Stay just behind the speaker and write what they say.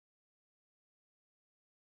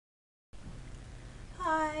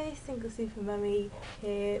Hi, Single Super Mummy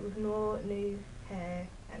here with more new hair,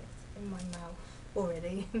 and it's in my mouth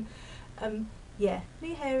already. Yeah,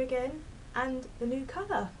 new hair again and a new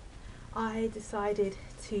colour. I decided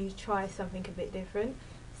to try something a bit different,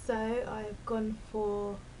 so I've gone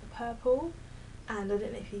for the purple, and I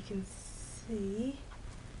don't know if you can see,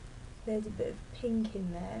 there's a bit of pink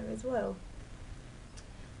in there as well.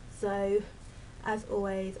 So, as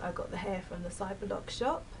always, I got the hair from the Cyberlock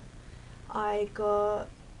shop. I bought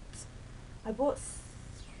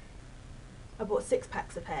 6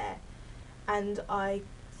 packs of hair, and I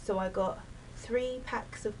got 3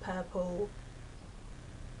 packs of purple,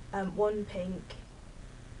 1 pink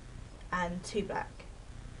and 2 black,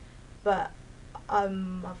 but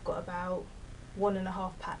I've got about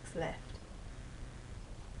 1.5 packs left.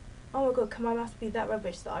 Oh my god, can my maths be that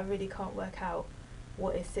rubbish that I really can't work out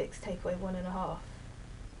what is 6 take away 1.5?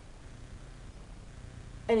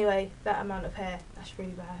 Anyway, that amount of hair, that's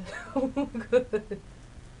really bad. Oh my god.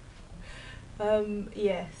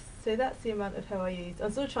 Yes, so that's the amount of hair I used.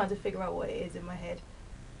 I'm still trying to figure out what it is in my head.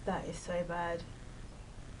 That is so bad.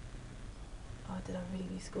 Oh, did I really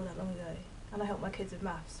leave school that long ago? And I help my kids with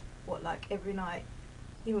maths, what, like every night?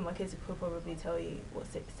 Even my kids could probably tell you what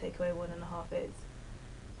 6 take away 1.5 is.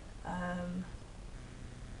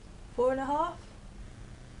 4.5?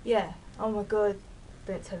 Yeah, oh my god.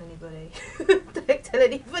 Don't tell anybody. Don't tell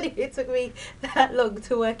anybody it took me that long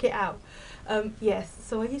to work it out. Yes,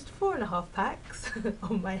 so I used 4.5 packs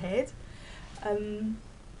on my head.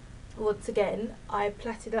 Once again, I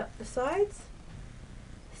plaited up the sides.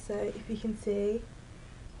 So if you can see,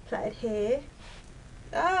 plaited here.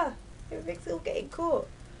 Ah, everything's all getting caught.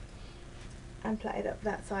 And plaited up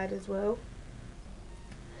that side as well.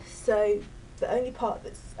 So the only part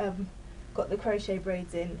that's got the crochet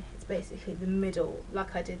braids in, it's basically the middle,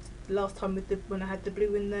 like I did last time with when I had the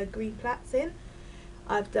blue and the green plaits in.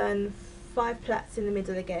 I've done 5 plaits in the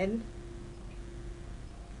middle again,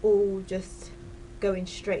 all just going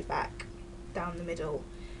straight back down the middle,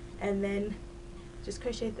 and then just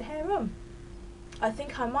crocheted the hair on. I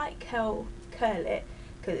think I might curl it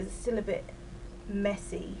because it's still a bit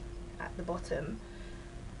messy at the bottom,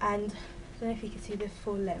 and I don't know if you can see the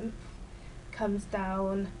full length comes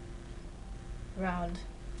down around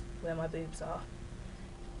where my boobs are,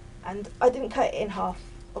 and I didn't cut it in half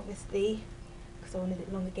obviously because I wanted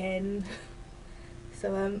it long again.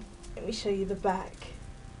 So let me show you the back.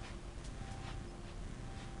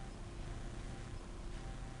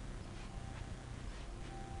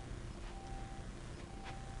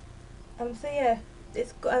 So yeah,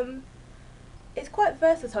 it's quite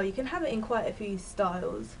versatile. You can have it in quite a few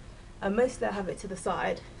styles. Mostly I have it to the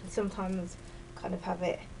side, and sometimes kind of have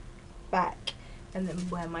it back and then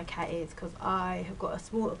where my cat is, because I have got a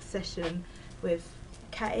small obsession with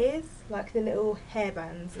cat ears, like the little hair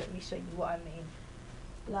bands. Let me show you what I mean.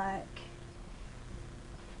 Like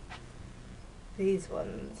these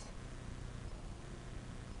ones.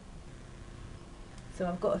 So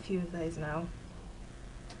I've got a few of those now.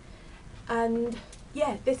 And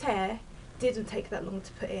yeah, this hair didn't take that long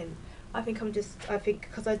to put in. I think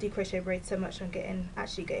because I do crochet braids so much, I'm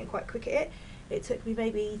actually getting quite quick at it. It took me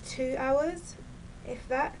maybe 2 hours, if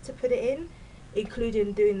that, to put it in,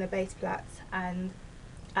 including doing the base plaits and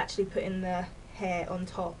actually putting the hair on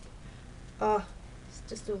top. Oh, it's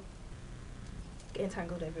just all getting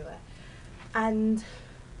tangled everywhere. And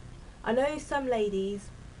I know some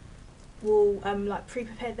ladies will like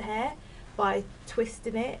pre-prepare the hair by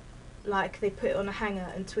twisting it, like they put it on a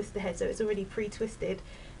hanger and twist the head so it's already pre-twisted,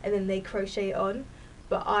 and then they crochet it on.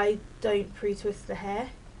 But I don't pre-twist the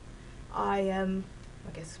hair.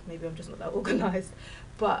 I guess maybe I'm just not that organised,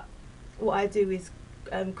 but what I do is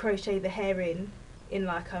crochet the hair in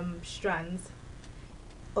like strands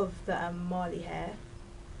of the Marley hair,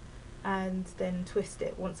 and then twist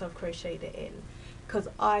it once I've crocheted it in, because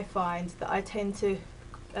I find that I tend to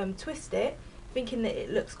twist it thinking that it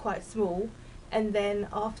looks quite small, and then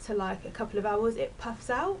after like a couple of hours it puffs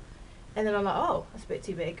out, and then I'm like, oh, that's a bit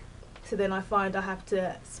too big. So then I find I have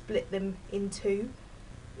to split them in 2.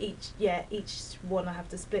 Each one I have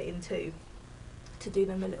to split in 2 to do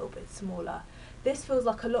them a little bit smaller. This feels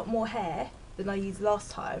like a lot more hair than I used last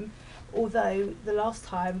time, although the last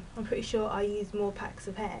time I'm pretty sure I used more packs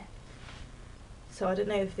of hair. So I don't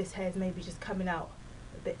know if this hair is maybe just coming out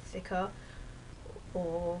a bit thicker,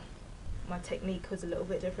 or my technique was a little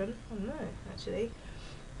bit different. I don't know actually,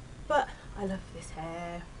 but I love this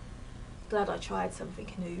hair. Glad I tried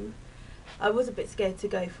something new. I was a bit scared to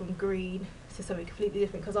go from green to something completely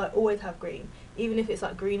different, because I always have green, even if it's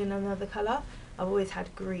like green in another colour. I've always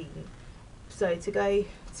had green, so to go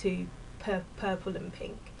to purple and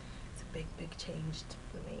pink, it's a big change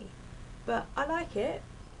for me, but I like it.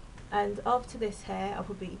 And after this hair I'll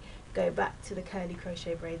probably go back to the curly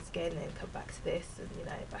crochet braids again and come back to this, and you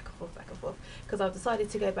know, back and forth, because I've decided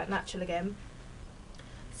to go back natural again.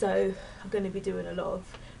 So I'm going to be doing a lot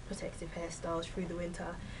of protective hairstyles through the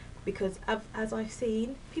winter, because as I've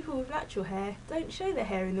seen, people with natural hair don't show their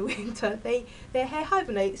hair in the winter. Their hair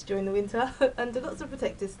hibernates during the winter under lots of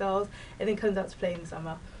protective styles and then comes out to play in the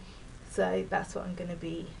summer. So that's what I'm going to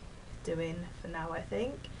be doing for now, I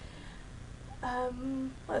think.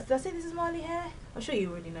 What else? Did I say this is Marley hair? I'm sure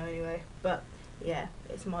you already know anyway, but yeah,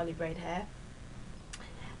 it's Marley braid hair.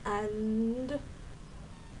 And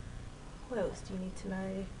what else do you need to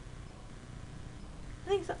know?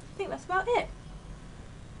 I think that's about it.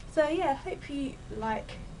 So yeah, hope you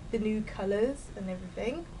like the new colours and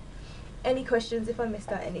everything. Any questions, if I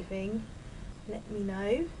missed out anything, let me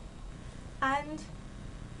know. And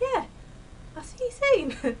yeah, I'll see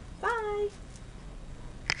you soon. Bye.